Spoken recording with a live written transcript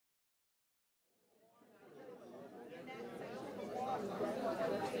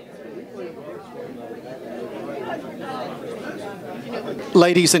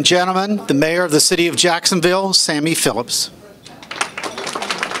Ladies and gentlemen, the Mayor of the City of Jacksonville, Sammy Phillips.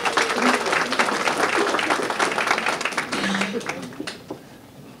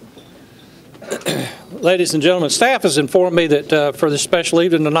 Ladies and gentlemen, staff has informed me that for this special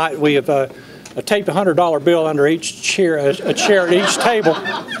evening tonight, we have taped a $100 bill under each chair, a chair at each table.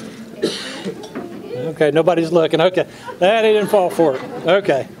 Okay, nobody's looking. Okay, that he didn't fall for it.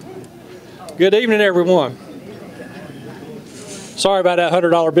 Okay. Good evening, everyone. Sorry about that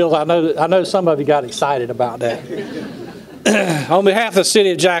 $100 bill. I know some of you got excited about that. On behalf of the City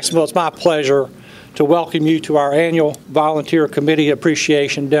of Jacksonville, it's my pleasure to welcome you to our annual Volunteer Committee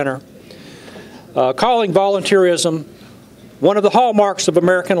Appreciation Dinner. Calling volunteerism one of the hallmarks of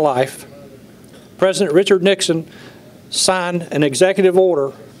American life, President Richard Nixon signed an executive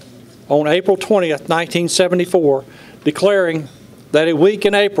order on April 20th, 1974, declaring that a week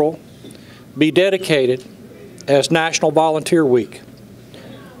in April be dedicated as National Volunteer Week.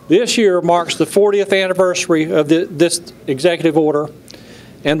 This year marks the 40th anniversary of this executive order,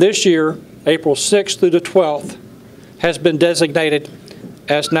 and this year, April 6th through the 12th, has been designated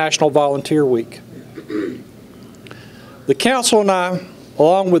as National Volunteer Week. The Council and I,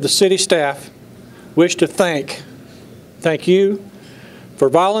 along with the City staff, wish to thank you for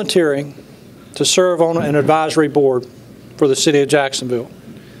volunteering to serve on an advisory board for the City of Jacksonville.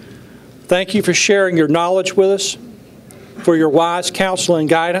 Thank you for sharing your knowledge with us, for your wise counsel and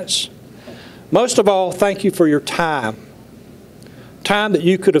guidance. Most of all, thank you for your time that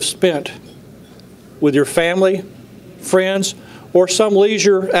you could have spent with your family, friends, or some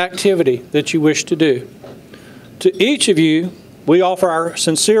leisure activity that you wish to do. To each of you, we offer our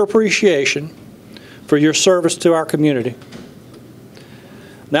sincere appreciation for your service to our community.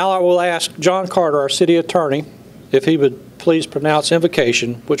 Now I will ask John Carter, our City Attorney, if he would please pronounce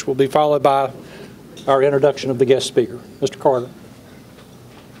invocation, which will be followed by our introduction of the guest speaker. Mr. Carter.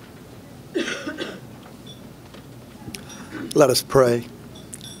 Let us pray.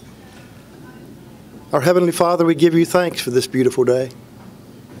 Our Heavenly Father, we give you thanks for this beautiful day,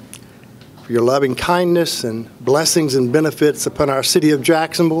 for your loving kindness and blessings and benefits upon our City of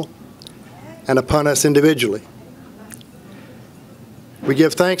Jacksonville and upon us individually. We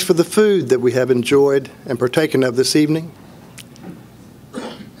give thanks for the food that we have enjoyed and partaken of this evening,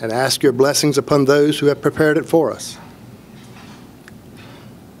 and ask your blessings upon those who have prepared it for us.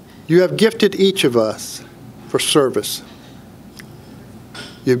 You have gifted each of us for service.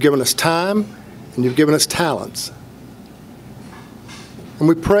 You've given us time, and you've given us talents. And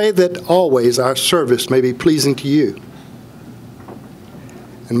we pray that always our service may be pleasing to you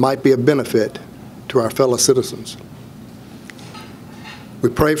and might be a benefit to our fellow citizens. We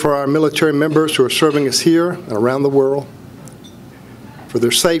pray for our military members who are serving us here and around the world, for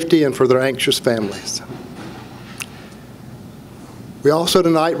their safety and for their anxious families. We also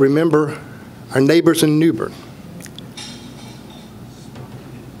tonight remember our neighbors in Newbern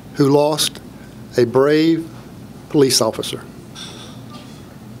who lost a brave police officer.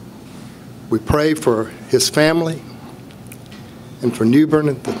 We pray for his family and for Newbern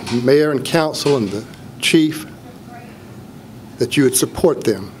and the mayor and council and the chief, that you would support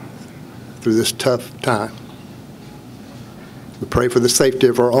them through this tough time. We pray for the safety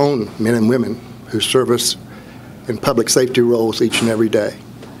of our own men and women who serve us in public safety roles each and every day.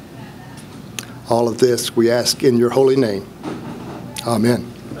 All of this we ask in your holy name.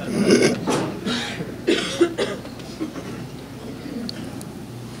 Amen.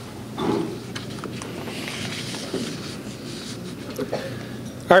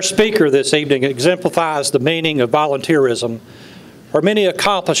 Our speaker this evening exemplifies the meaning of volunteerism. Her many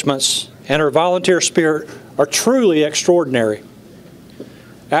accomplishments and her volunteer spirit are truly extraordinary.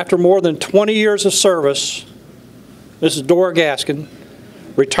 After more than 20 years of service, Mrs. Dora Gaskin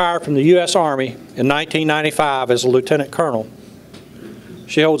retired from the U.S. Army in 1995 as a lieutenant colonel.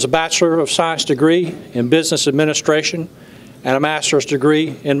 She holds a Bachelor of Science degree in Business Administration and a Master's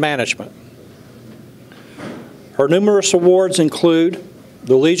degree in Management. Her numerous awards include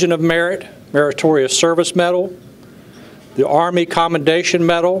the Legion of Merit, Meritorious Service Medal, the Army Commendation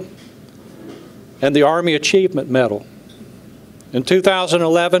Medal, and the Army Achievement Medal. In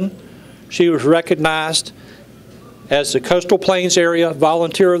 2011, she was recognized as the Coastal Plains Area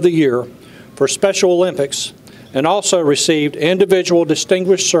Volunteer of the Year for Special Olympics, and also received Individual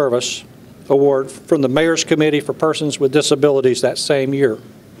Distinguished Service Award from the Mayor's Committee for Persons with Disabilities that same year.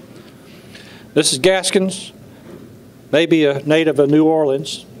 Mrs. Gaskins may be a native of New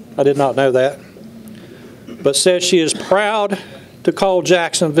Orleans. I did not know that. But says she is proud to call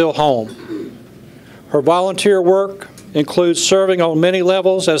Jacksonville home. Her volunteer work includes serving on many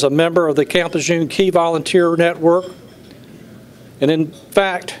levels as a member of the Camp Lejeune Key Volunteer Network And in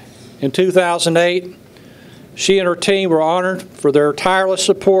fact, in 2008, she and her team were honored for their tireless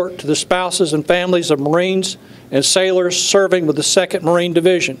support to the spouses and families of Marines and sailors serving with the 2nd Marine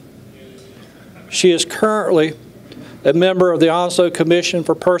Division. She is currently a member of the Onslow Commission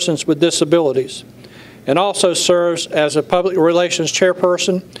for Persons with Disabilities and also serves as a public relations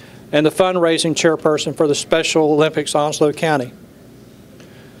chairperson and the fundraising chairperson for the Special Olympics Onslow County.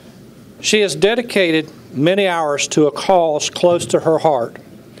 She has dedicated many hours to a cause close to her heart: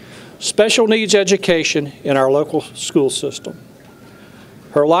 special needs education in our local school system.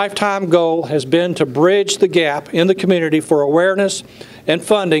 Her lifetime goal has been to bridge the gap in the community for awareness and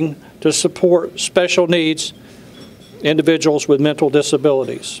funding to support special needs individuals with mental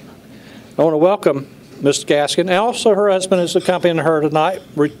disabilities. I want to welcome Ms. Gaskin, and also her husband is accompanying her tonight,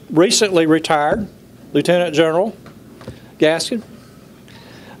 recently retired Lieutenant General Gaskin.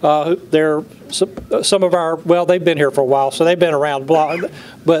 They're some of our, well, they've been here for a while, so they've been around,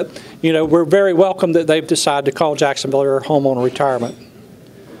 but you know, we're very welcome that they've decided to call Jacksonville their home on retirement.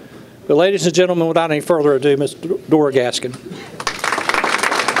 But ladies and gentlemen, without any further ado, Ms. Dora Gaskin.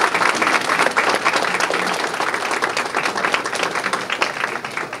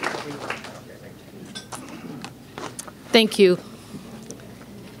 Thank you.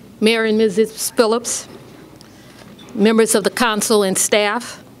 Mayor and Mrs. Phillips, members of the council and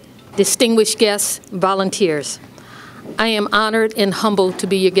staff, distinguished guests, volunteers. I am honored and humbled to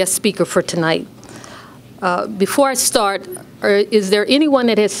be your guest speaker for tonight. Before I start, is there anyone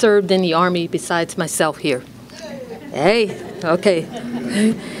that has served in the Army besides myself here? Hey, okay.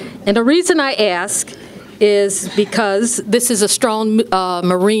 And the reason I ask is because this is a strong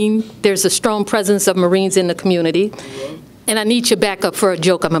Marine, there's a strong presence of Marines in the community, and I need your backup for a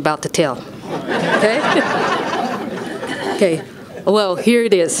joke I'm about to tell, okay? Okay, well, here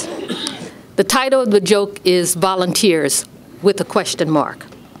it is. The title of the joke is Volunteers, with a question mark.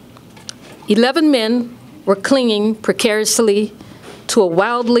 11 men were clinging precariously to a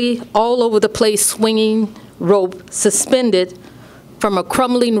wildly all over the place swinging rope suspended from a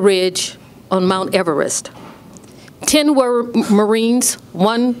crumbling ridge on Mount Everest. 10 were Marines,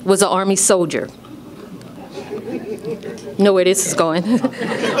 1 was an Army soldier. You know where this is going.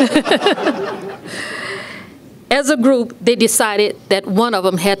 As a group, they decided that one of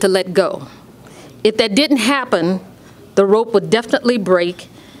them had to let go. If that didn't happen, the rope would definitely break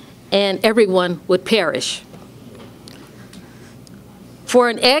and everyone would perish. For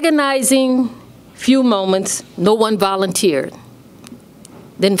an agonizing few moments, no one volunteered.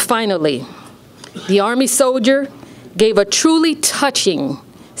 Then finally, the Army soldier gave a truly touching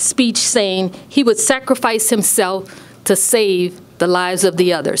speech saying he would sacrifice himself to save the lives of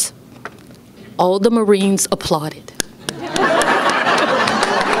the others. All the Marines applauded.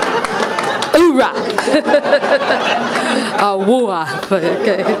 Hoorah!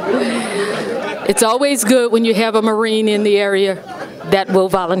 Okay. It's always good when you have a Marine in the area that will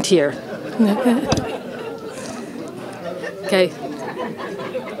volunteer. Okay.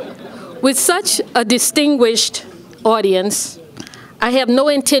 With such a distinguished audience, I have no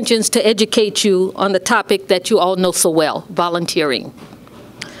intentions to educate you on the topic that you all know so well, volunteering.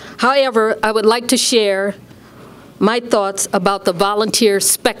 However, I would like to share my thoughts about the volunteer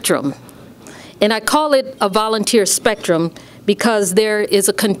spectrum. And I call it a volunteer spectrum because there is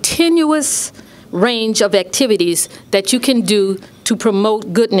a continuous range of activities that you can do to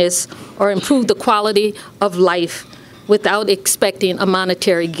promote goodness or improve the quality of life without expecting a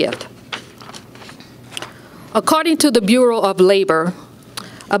monetary gift. According to the Bureau of Labor,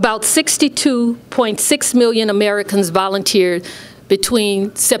 about 62.6 million Americans volunteered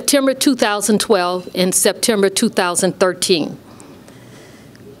between September 2012 and September 2013.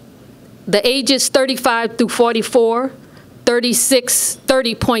 The ages 35 through 44,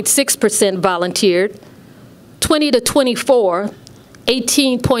 30.6% volunteered. 20 to 24,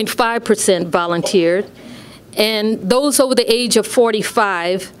 18.5% volunteered. And those over the age of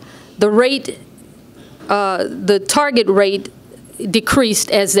 45, the target rate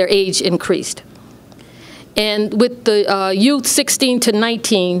decreased as their age increased. And with the youth 16 to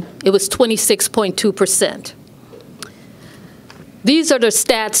 19, it was 26.2%. These are the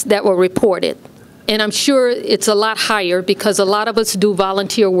stats that were reported. And I'm sure it's a lot higher because a lot of us do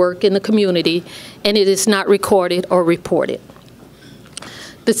volunteer work in the community and it is not recorded or reported.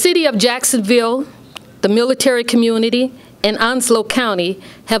 The city of Jacksonville, the military community, and Onslow County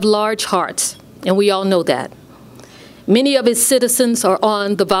have large hearts, and we all know that. Many of its citizens are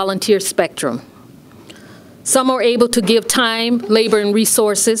on the volunteer spectrum. Some are able to give time, labor, and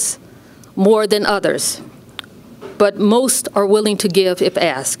resources more than others, but most are willing to give if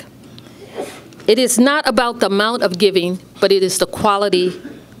asked. It is not about the amount of giving, but it is the quality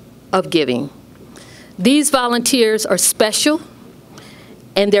of giving. These volunteers are special,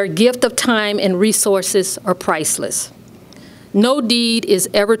 and their gift of time and resources are priceless. No deed is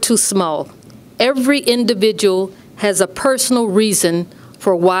ever too small. Every individual has a personal reason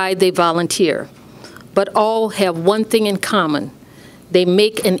for why they volunteer, but all have one thing in common: they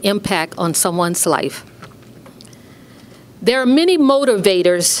make an impact on someone's life. There are many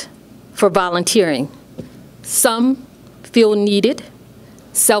motivators for volunteering. Some feel needed,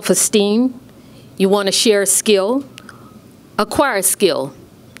 self-esteem, you want to share a skill, acquire a skill,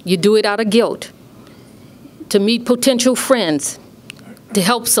 you do it out of guilt, to meet potential friends, to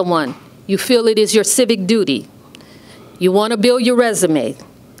help someone, you feel it is your civic duty, you want to build your resume,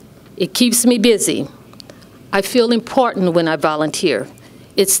 it keeps me busy, I feel important when I volunteer,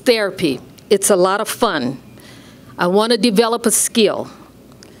 it's therapy, it's a lot of fun, I want to develop a skill,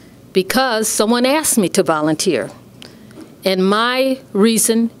 because someone asked me to volunteer. And my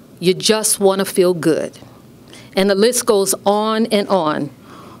reason, you just want to feel good. And the list goes on and on.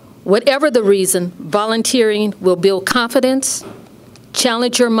 Whatever the reason, volunteering will build confidence,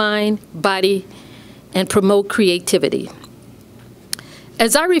 challenge your mind, body, and promote creativity.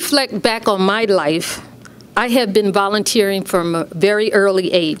 As I reflect back on my life, I have been volunteering from a very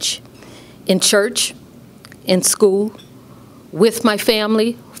early age, in church, in school, with my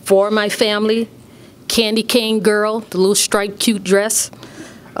family, for my family, candy cane girl, the little striped cute dress,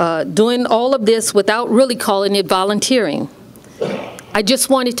 doing all of this without really calling it volunteering. I just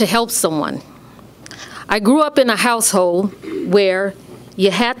wanted to help someone. I grew up in a household where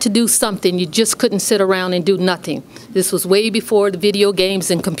you had to do something, you just couldn't sit around and do nothing. This was way before the video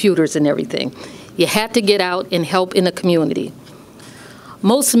games and computers and everything. You had to get out and help in the community.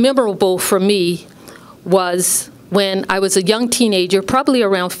 Most memorable for me was when I was a young teenager, probably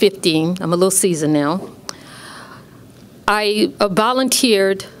around 15, I'm a little seasoned now, I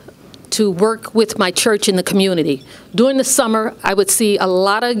volunteered to work with my church in the community. During the summer, I would see a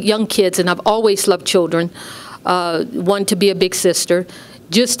lot of young kids, and I've always loved children, wanted to be a big sister,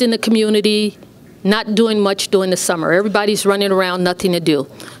 just in the community, not doing much during the summer. Everybody's running around, nothing to do.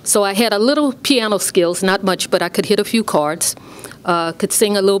 So I had a little piano skills, not much, but I could hit a few chords. Could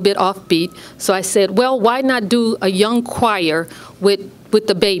sing a little bit offbeat. So I said, well, why not do a young choir with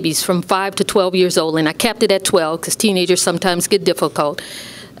the babies from 5 to 12 years old? And I kept it at 12 because teenagers sometimes get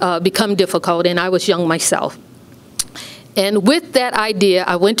become difficult, and I was young myself. And with that idea,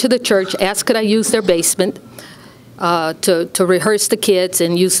 I went to the church, asked could I use their basement to rehearse the kids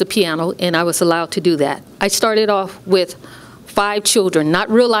and use the piano, and I was allowed to do that. I started off with 5 children, not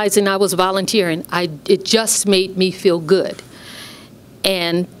realizing I was volunteering. It just made me feel good.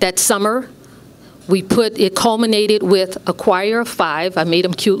 And that summer, it culminated with a choir of 5. I made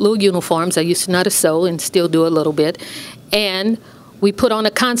them cute little uniforms. I used to know how to sew and still do a little bit. And we put on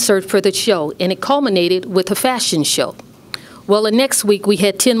a concert for the show, and it culminated with a fashion show. Well, the next week, we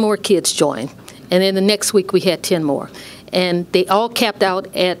had 10 more kids join. And then the next week, we had 10 more. And they all capped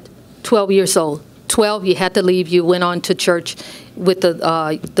out at 12 years old. 12, you had to leave. You went on to church with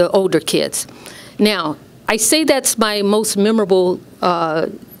the older kids. Now, I say that's my most memorable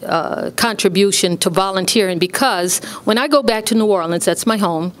contribution to volunteering because when I go back to New Orleans, that's my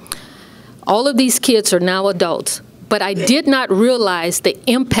home, all of these kids are now adults. But I did not realize the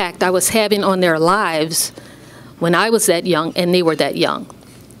impact I was having on their lives when I was that young and they were that young.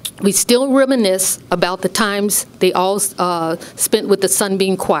 We still reminisce about the times they all spent with the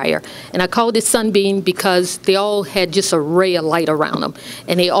Sunbeam Choir. And I called it Sunbeam because they all had just a ray of light around them.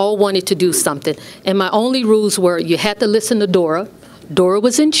 And they all wanted to do something. And my only rules were you had to listen to Dora. Dora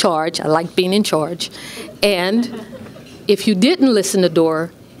was in charge. I like being in charge. And if you didn't listen to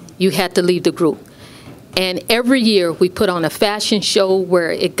Dora, you had to leave the group. And every year we put on a fashion show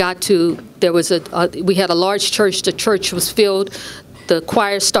where it got to, we had a large church. The church was filled. The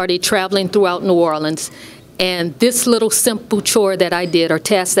choir started traveling throughout New Orleans, and this little simple chore that I did, or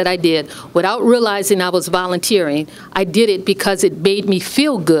task that I did, without realizing I was volunteering, I did it because it made me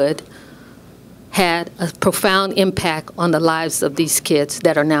feel good, had a profound impact on the lives of these kids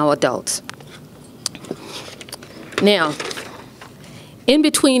that are now adults. Now, in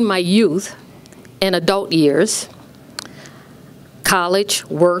between my youth and adult years, college,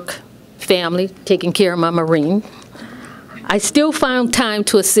 work, family, taking care of my Marine, I still found time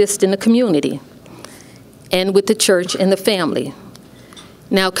to assist in the community and with the church and the family.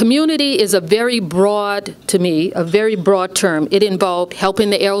 Now, community is a very broad, to me, a very broad term. It involved helping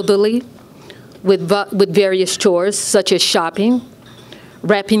the elderly with various chores, such as shopping,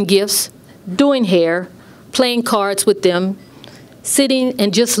 wrapping gifts, doing hair, playing cards with them, sitting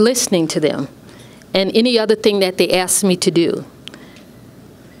and just listening to them. and any other thing that they asked me to do.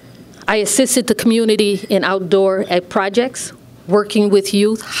 I assisted the community in outdoor projects, working with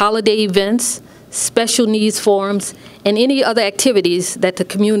youth, holiday events, special needs forums, and any other activities that the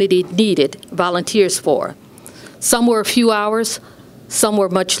community needed volunteers for. Some were a few hours, some were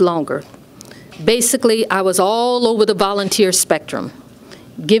much longer. Basically, I was all over the volunteer spectrum,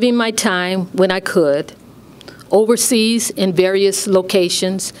 giving my time when I could, overseas in various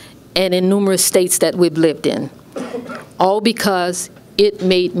locations and in numerous states that we've lived in, all because it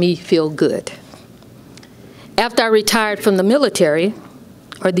made me feel good. After I retired from the military,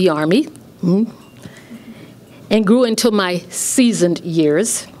 or the Army, and grew into my seasoned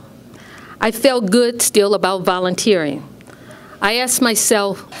years, I felt good still about volunteering. I asked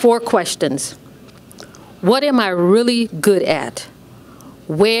myself 4 questions. What am I really good at?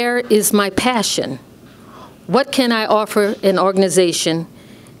 Where is my passion? What can I offer an organization?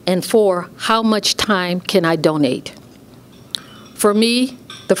 And 4, how much time can I donate? For me,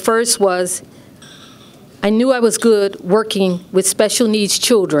 the first was, I knew I was good working with special needs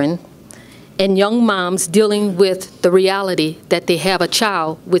children and young moms dealing with the reality that they have a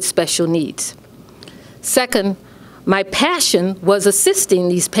child with special needs. Second, my passion was assisting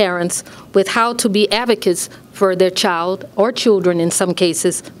these parents with how to be advocates for their child, or children in some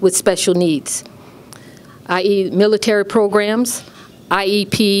cases, with special needs, i.e. military programs,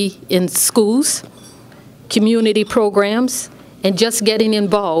 IEP in schools, community programs, and just getting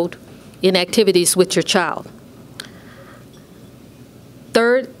involved in activities with your child.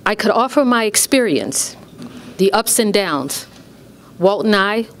 Third, I could offer my experience, the ups and downs. Walt and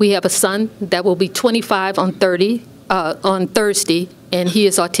I, we have a son that will be 25 on Thursday, and he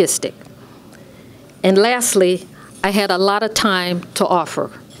is autistic. And lastly, I had a lot of time to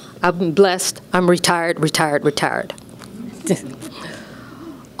offer. I'm blessed, I'm retired.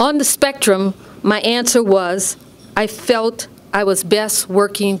 On the spectrum, my answer was, I felt I was best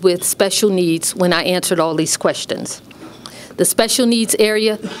working with special needs when I answered all these questions. The special needs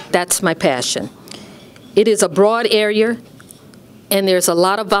area, that's my passion. It is a broad area, and there's a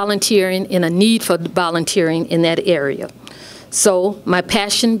lot of volunteering and a need for volunteering in that area. So my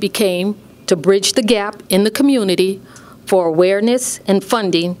passion became to bridge the gap in the community for awareness and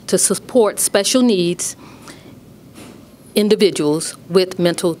funding to support special needs individuals with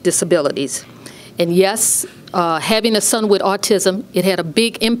mental disabilities. And yes, having a son with autism, it had a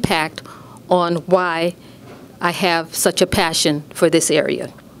big impact on why I have such a passion for this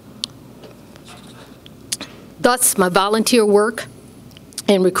area. Thus, my volunteer work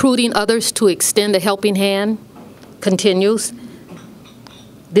and recruiting others to extend a helping hand continues.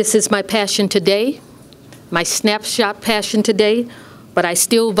 This is my passion today, my snapshot passion today, but I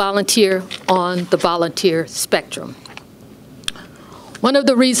still volunteer on the volunteer spectrum. One of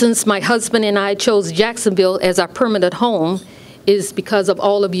the reasons my husband and I chose Jacksonville as our permanent home is because of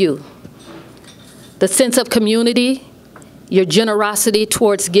all of you. The sense of community, your generosity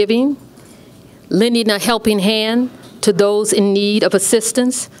towards giving, lending a helping hand to those in need of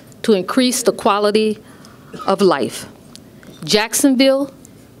assistance to increase the quality of life. Jacksonville,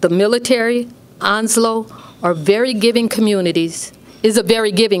 the military, Onslow are very giving communities, is a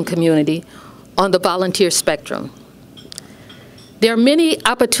very giving community on the volunteer spectrum. There are many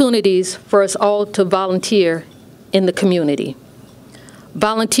opportunities for us all to volunteer in the community.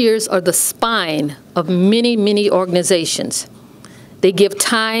 Volunteers are the spine of many, many organizations. They give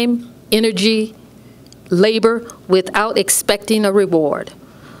time, energy, labor without expecting a reward.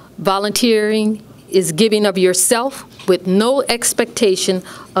 Volunteering is giving of yourself with no expectation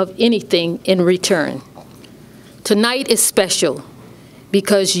of anything in return. Tonight is special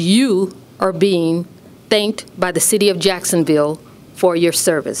because you are being thanked by the City of Jacksonville for your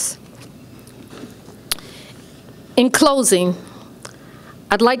service. In closing,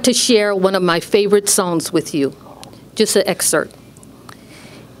 I'd like to share one of my favorite songs with you, just an excerpt.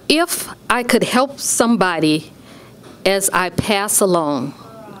 If I could help somebody as I pass along,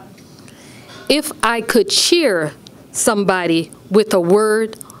 if I could cheer somebody with a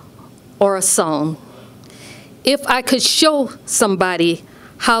word or a song, if I could show somebody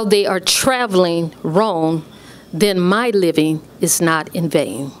how they are traveling wrong, then my living is not in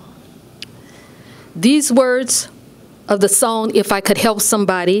vain. These words of the song, If I Could Help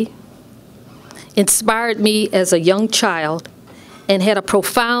Somebody, inspired me as a young child and had a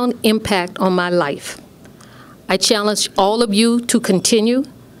profound impact on my life. I challenge all of you to continue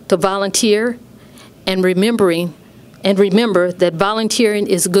to volunteer and remember that volunteering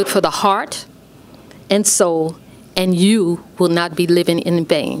is good for the heart and soul, and you will not be living in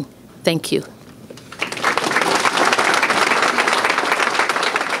vain. Thank you.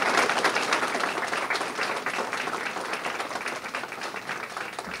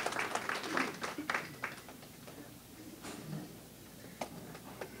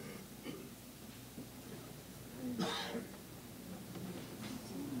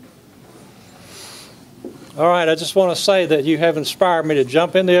 All right, I just want to say that you have inspired me to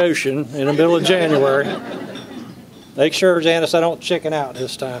jump in the ocean in the middle of January. Make sure, Janice, I don't chicken out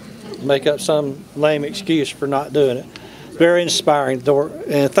this time. Make up some lame excuse for not doing it. Very inspiring,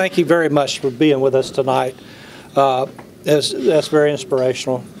 and thank you very much for being with us tonight. That's very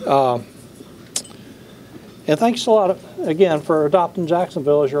inspirational. And thanks a lot, again, for adopting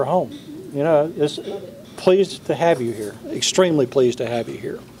Jacksonville as your home. You know, it's pleased to have you here, extremely pleased to have you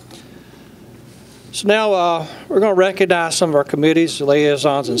here. So now we're going to recognize some of our committees,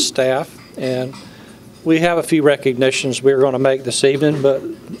 liaisons, and staff. And we have a few recognitions we're going to make this evening. But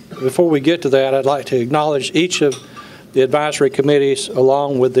before we get to that, I'd like to acknowledge each of the advisory committees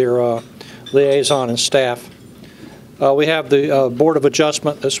along with their liaison and staff. We have the Board of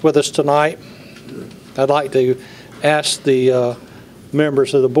Adjustment that's with us tonight. I'd like to ask the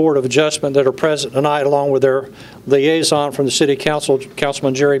members of the Board of Adjustment that are present tonight, along with their liaison from the City Council,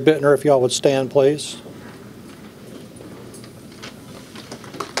 Councilman Jerry Bittner, if y'all would stand, please.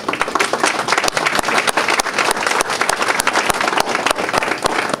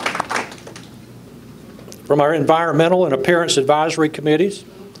 From our Environmental and Appearance Advisory Committees,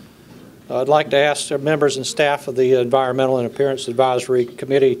 I'd like to ask the members and staff of the Environmental and Appearance Advisory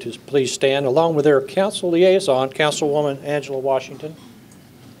Committee to please stand, along with their council liaison, Councilwoman Angela Washington.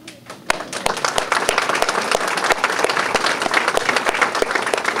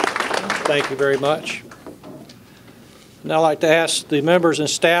 Thank you very much. Now I'd like to ask the members and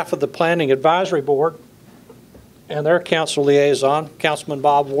staff of the Planning Advisory Board and their council liaison, Councilman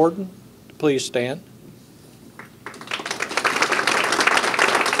Bob Warden, to please stand.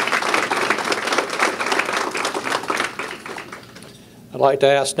 I'd like to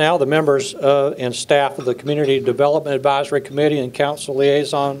ask now the members and staff of the Community Development Advisory Committee and Council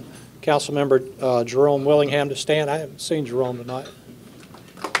Liaison, Councilmember Jerome Willingham, to stand. I haven't seen Jerome tonight.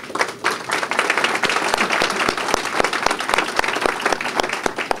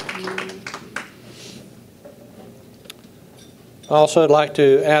 Also, I'd like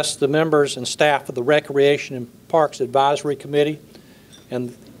to ask the members and staff of the Recreation and Parks Advisory Committee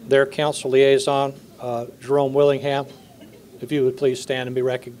and their council liaison, Jerome Willingham, if you would please stand and be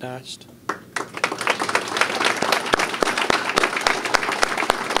recognized.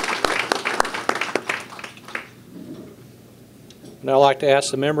 Now I'd like to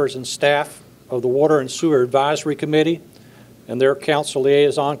ask the members and staff of the Water and Sewer Advisory Committee and their council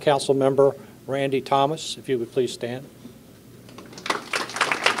liaison, Council Member Randy Thomas, if you would please stand.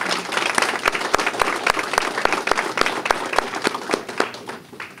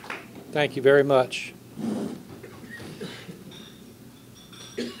 Thank you very much.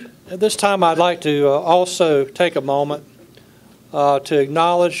 At this time, I'd like to also take a moment to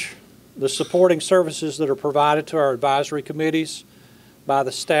acknowledge the supporting services that are provided to our advisory committees by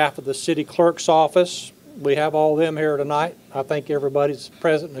the staff of the City Clerk's office. We have all of them here tonight. I think everybody's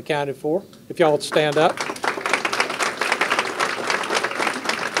present and accounted for. If y'all would stand up.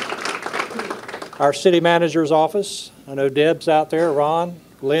 Our City Manager's office. I know Deb's out there, Ron,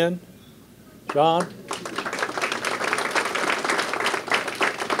 Lynn, John.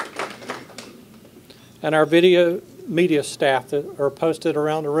 And our video media staff that are posted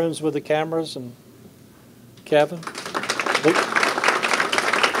around the rooms with the cameras, and Kevin.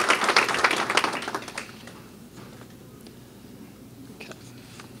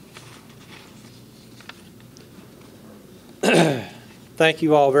 Thank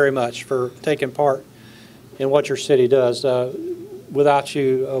you all very much for taking part in what your city does. Without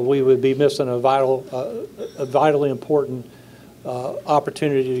you, we would be missing a vitally important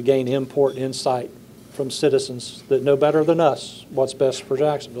opportunity to gain input and insight from citizens that know better than us what's best for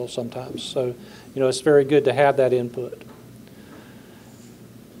Jacksonville sometimes. So, you know, it's very good to have that input.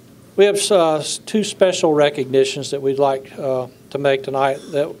 We have two special recognitions that we'd like to make tonight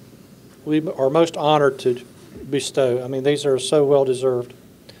that we are most honored to bestow. I mean, these are so well deserved.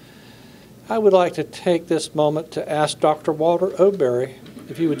 I would like to take this moment to ask Dr. Walter Oberry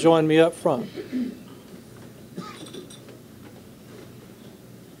if he would join me up front.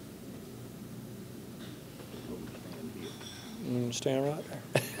 Stand right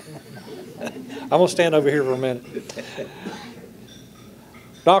there. I'm going to stand over here for a minute.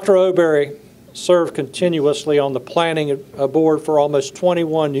 Dr. Oberry served continuously on the planning board for almost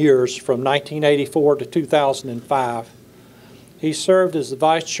 21 years, from 1984 to 2005. He served as the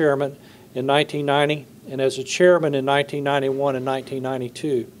vice chairman in 1990 and as a chairman in 1991 and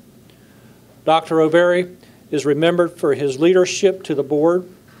 1992. Dr. Oberry is remembered for his leadership to the board,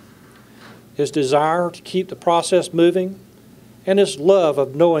 his desire to keep the process moving, and his love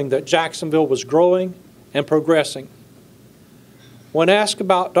of knowing that Jacksonville was growing and progressing. When asked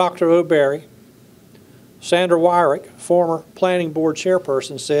about Dr. Oberry, Sandra Wyrick, former Planning Board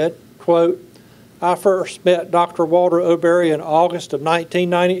chairperson, said, quote, "I first met Dr. Walter O'Berry in August of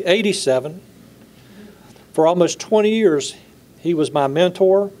 1987. For almost 20 years, he was my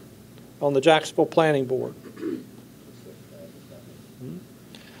mentor on the Jacksonville Planning Board."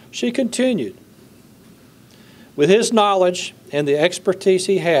 She continued, "With his knowledge and the expertise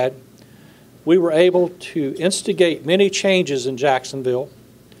he had, we were able to instigate many changes in Jacksonville.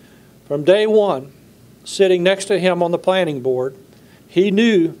 From day one, sitting next to him on the planning board, he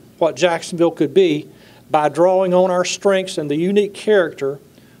knew what Jacksonville could be by drawing on our strengths and the unique character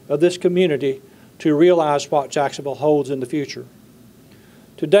of this community to realize what Jacksonville holds in the future.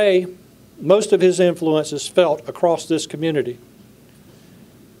 Today, most of his influence is felt across this community.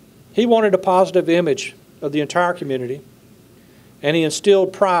 He wanted a positive image of the entire community, and he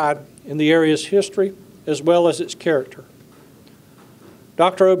instilled pride in the area's history as well as its character.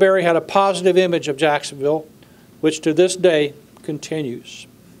 Dr. O'Berry had a positive image of Jacksonville, which to this day continues.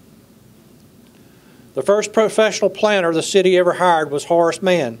 The first professional planner the city ever hired was Horace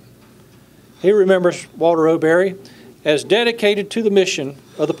Mann. He remembers Walter O'Berry as dedicated to the mission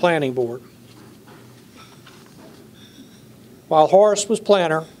of the planning board. While Horace was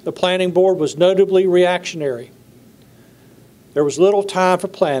planner, the planning board was notably reactionary. There was little time for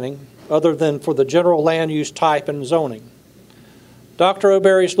planning other than for the general land use type and zoning. Dr.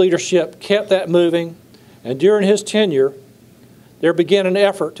 O'Berry's leadership kept that moving, and during his tenure, there began an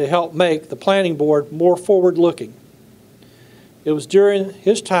effort to help make the planning board more forward-looking. It was during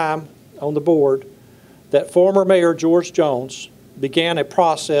his time on the board that former Mayor George Jones began a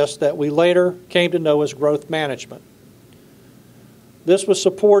process that we later came to know as growth management. This was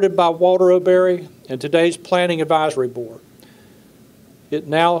supported by Walter O'Berry and today's Planning Advisory Board. It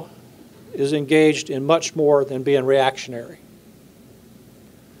now is engaged in much more than being reactionary.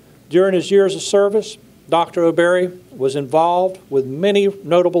 During his years of service, Dr. O'Berry was involved with many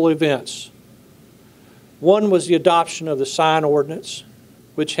notable events. One was the adoption of the sign ordinance,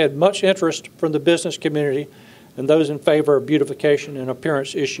 which had much interest from the business community and those in favor of beautification and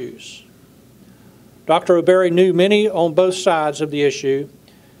appearance issues. Dr. O'Berry knew many on both sides of the issue,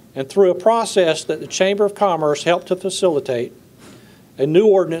 and through a process that the Chamber of Commerce helped to facilitate, a new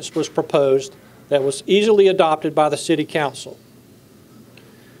ordinance was proposed that was easily adopted by the City Council.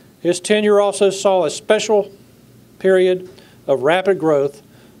 His tenure also saw a special period of rapid growth,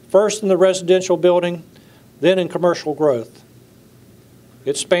 first in the residential building, then in commercial growth.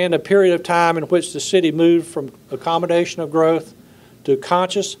 It spanned a period of time in which the city moved from accommodation of growth to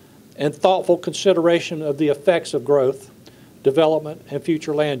conscious and thoughtful consideration of the effects of growth, development, and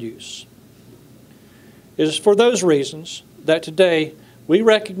future land use. It is for those reasons that today we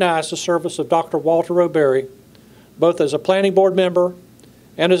recognize the service of Dr. Walter O'Berry, both as a planning board member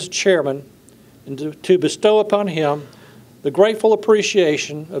and as chairman, and to bestow upon him the grateful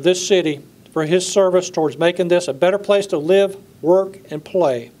appreciation of this city for his service towards making this a better place to live, work, and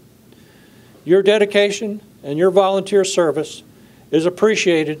play. Your dedication and your volunteer service is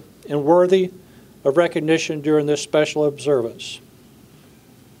appreciated and worthy of recognition during this special observance.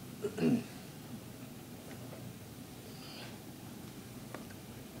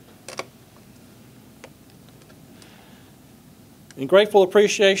 In grateful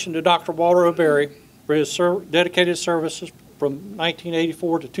appreciation to Dr. Walter O'Berry for his dedicated services from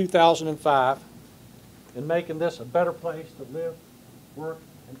 1984 to 2005 in making this a better place to live, work,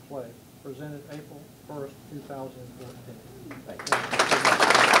 and play, presented April 1st, 2014. Thank you.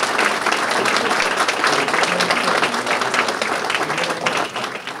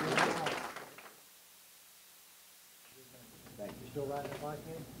 Still riding the bike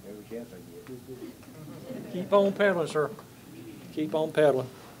in? Every chance I get. Keep on pedaling, sir. Keep on pedaling.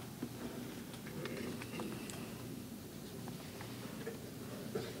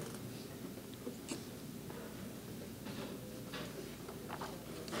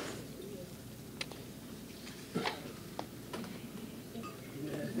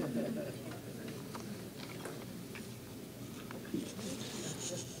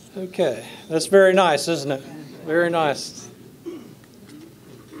 Okay, that's very nice, isn't it? Very nice.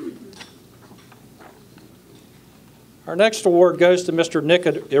 Our next award goes to Mr. Nick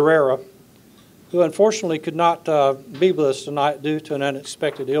Herrera, who unfortunately could not be with us tonight due to an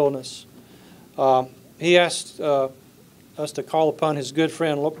unexpected illness. He asked us to call upon his good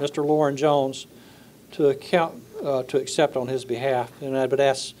friend, Mr. Lauren Jones, to accept on his behalf. And I would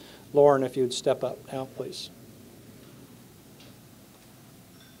ask Lauren if you would step up now, please.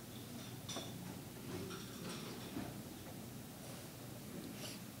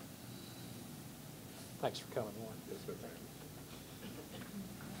 Thanks for coming, Lauren.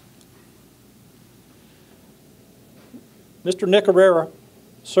 Mr. Nick Herrera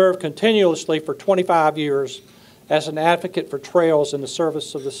served continuously for 25 years as an advocate for trails in the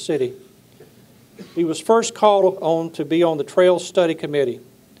service of the city. He was first called on to be on the Trails Study Committee.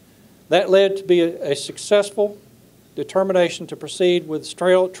 That led to be a successful determination to proceed with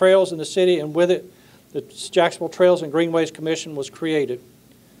trails in the city, and with it, the Jacksonville Trails and Greenways Commission was created.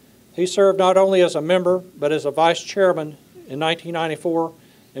 He served not only as a member, but as a vice chairman in 1994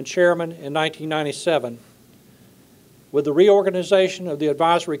 and chairman in 1997. With the reorganization of the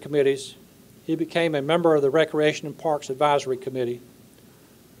advisory committees, he became a member of the Recreation and Parks Advisory Committee.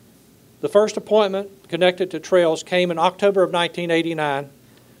 The first appointment connected to trails came in October of 1989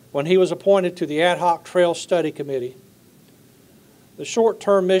 when he was appointed to the Ad Hoc Trail Study Committee. The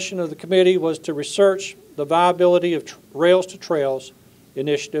short-term mission of the committee was to research the viability of Rails to Trails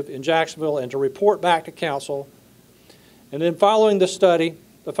initiative in Jacksonville and to report back to council. And then following the study,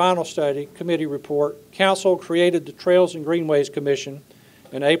 the final study committee report, council created the Trails and Greenways Commission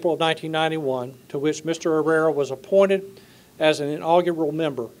in April of 1991, to which Mr. Herrera was appointed as an inaugural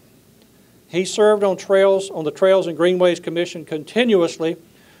member. He served on the Trails and Greenways Commission continuously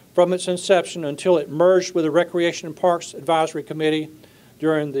from its inception until it merged with the Recreation and Parks Advisory Committee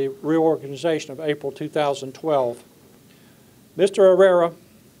during the reorganization of April 2012. Mr. Herrera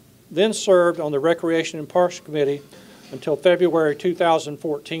then served on the Recreation and Parks Committee until February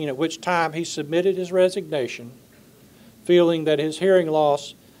 2014, at which time he submitted his resignation, feeling that his hearing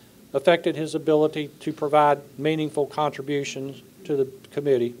loss affected his ability to provide meaningful contributions to the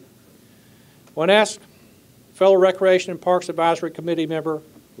committee. When asked, fellow Recreation and Parks Advisory Committee member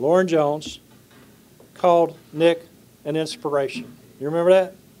Lauren Jones called Nick an inspiration. You remember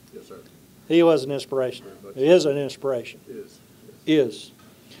that? Yes, sir. He was an inspiration. He is an inspiration. Is.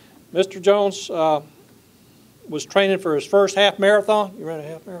 Mr. Jones was training for his first half marathon. You ran a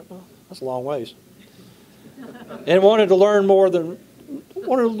half marathon? That's a long ways. And wanted to learn more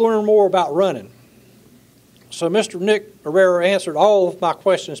about running. So Mr. Nick Herrera answered all of my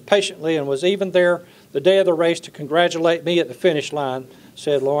questions patiently and was even there the day of the race to congratulate me at the finish line,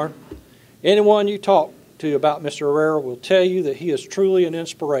 said Lauren. Anyone you talk to about Mr. Herrera will tell you that he is truly an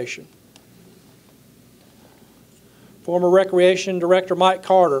inspiration. Former Recreation Director Mike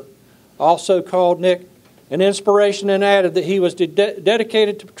Carter also called Nick an inspiration and added that he was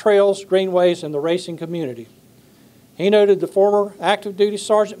dedicated to trails, greenways, and the racing community. He noted the former active duty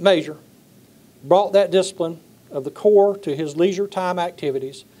sergeant major brought that discipline of the Corps to his leisure time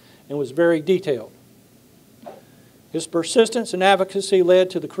activities and was very detailed. His persistence and advocacy led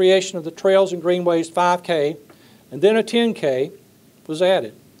to the creation of the Trails and Greenways 5K, and then a 10K was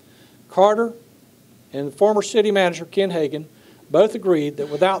added. Carter and the former city manager, Ken Hagan, both agreed that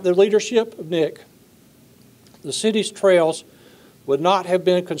without the leadership of Nick, the city's trails would not have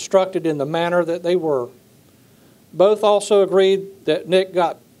been constructed in the manner that they were. Both also agreed that Nick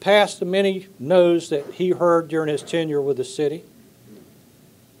got past the many no's that he heard during his tenure with the city.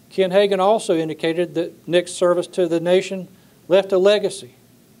 Ken Hagan also indicated that Nick's service to the nation left a legacy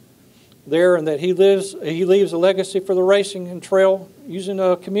there, and that he leaves a legacy for the racing and trail using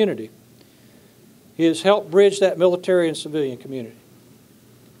a community. He has helped bridge that military and civilian community.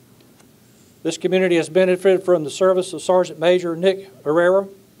 This community has benefited from the service of Sergeant Major Nick Herrera.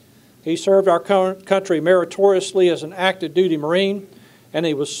 He served our country meritoriously as an active duty Marine, and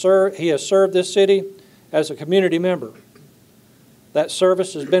he has served this city as a community member. That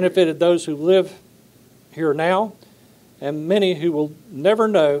service has benefited those who live here now, and many who will never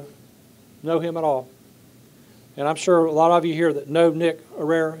know him at all. And I'm sure a lot of you here that know Nick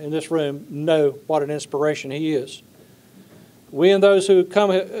Herrera in this room know what an inspiration he is. We and those who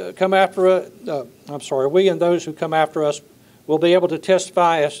come after us will be able to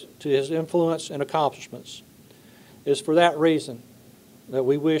testify as to his influence and accomplishments. It is for that reason that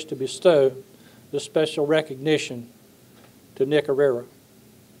we wish to bestow this special recognition to Nick Herrera.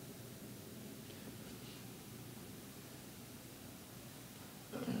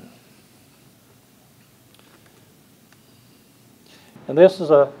 And this is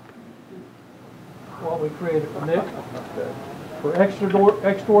what we created for Nick. For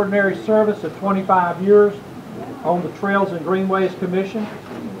extraordinary service of 25 years on the Trails and Greenways Commission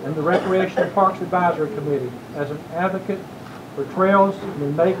and the Recreation and Parks Advisory Committee as an advocate for trails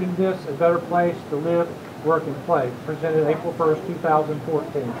and making this a better place to live, work, and play. Presented April 1st,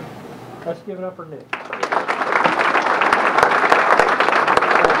 2014. Let's give it up for Nick.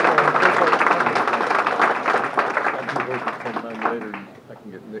 Later, I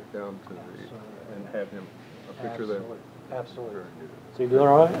can get Nick down to and have him a picture there. Absolutely. Is he doing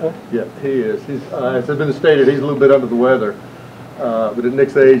all right? Yeah, he is. He's, as has been stated, he's a little bit under the weather. But at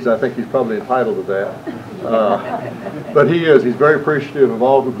Nick's age, I think he's probably entitled to that. But he is. He's very appreciative of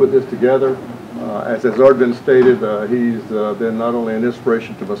all who put this together. As has already been stated, he's been not only an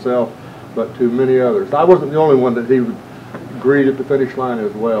inspiration to myself, but to many others. I wasn't the only one that he would greet at the finish line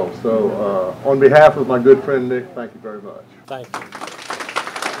as well. So on behalf of my good friend Nick, thank you very much. Thank you.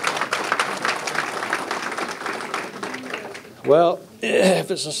 Well,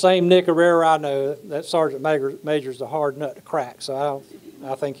 if it's the same Nick Herrera I know, that Sergeant Major's a hard nut to crack, so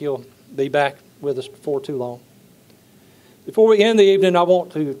I think he'll be back with us before too long. Before we end the evening, I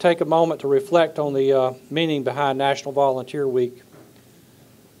want to take a moment to reflect on the meaning behind National Volunteer Week.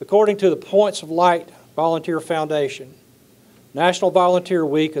 According to the Points of Light Volunteer Foundation, National Volunteer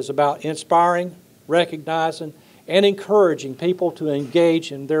Week is about inspiring, recognizing, and encouraging people to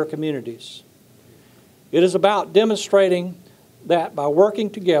engage in their communities. It is about demonstrating that by working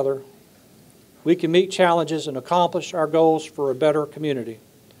together, we can meet challenges and accomplish our goals for a better community.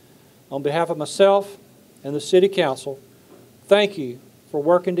 On behalf of myself and the City Council, thank you for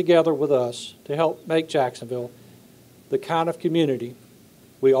working together with us to help make Jacksonville the kind of community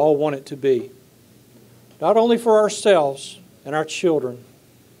we all want it to be. Not only for ourselves and our children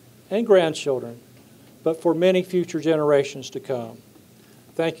and grandchildren, but for many future generations to come.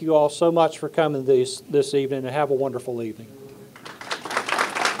 Thank you all so much for coming this evening, and have a wonderful evening.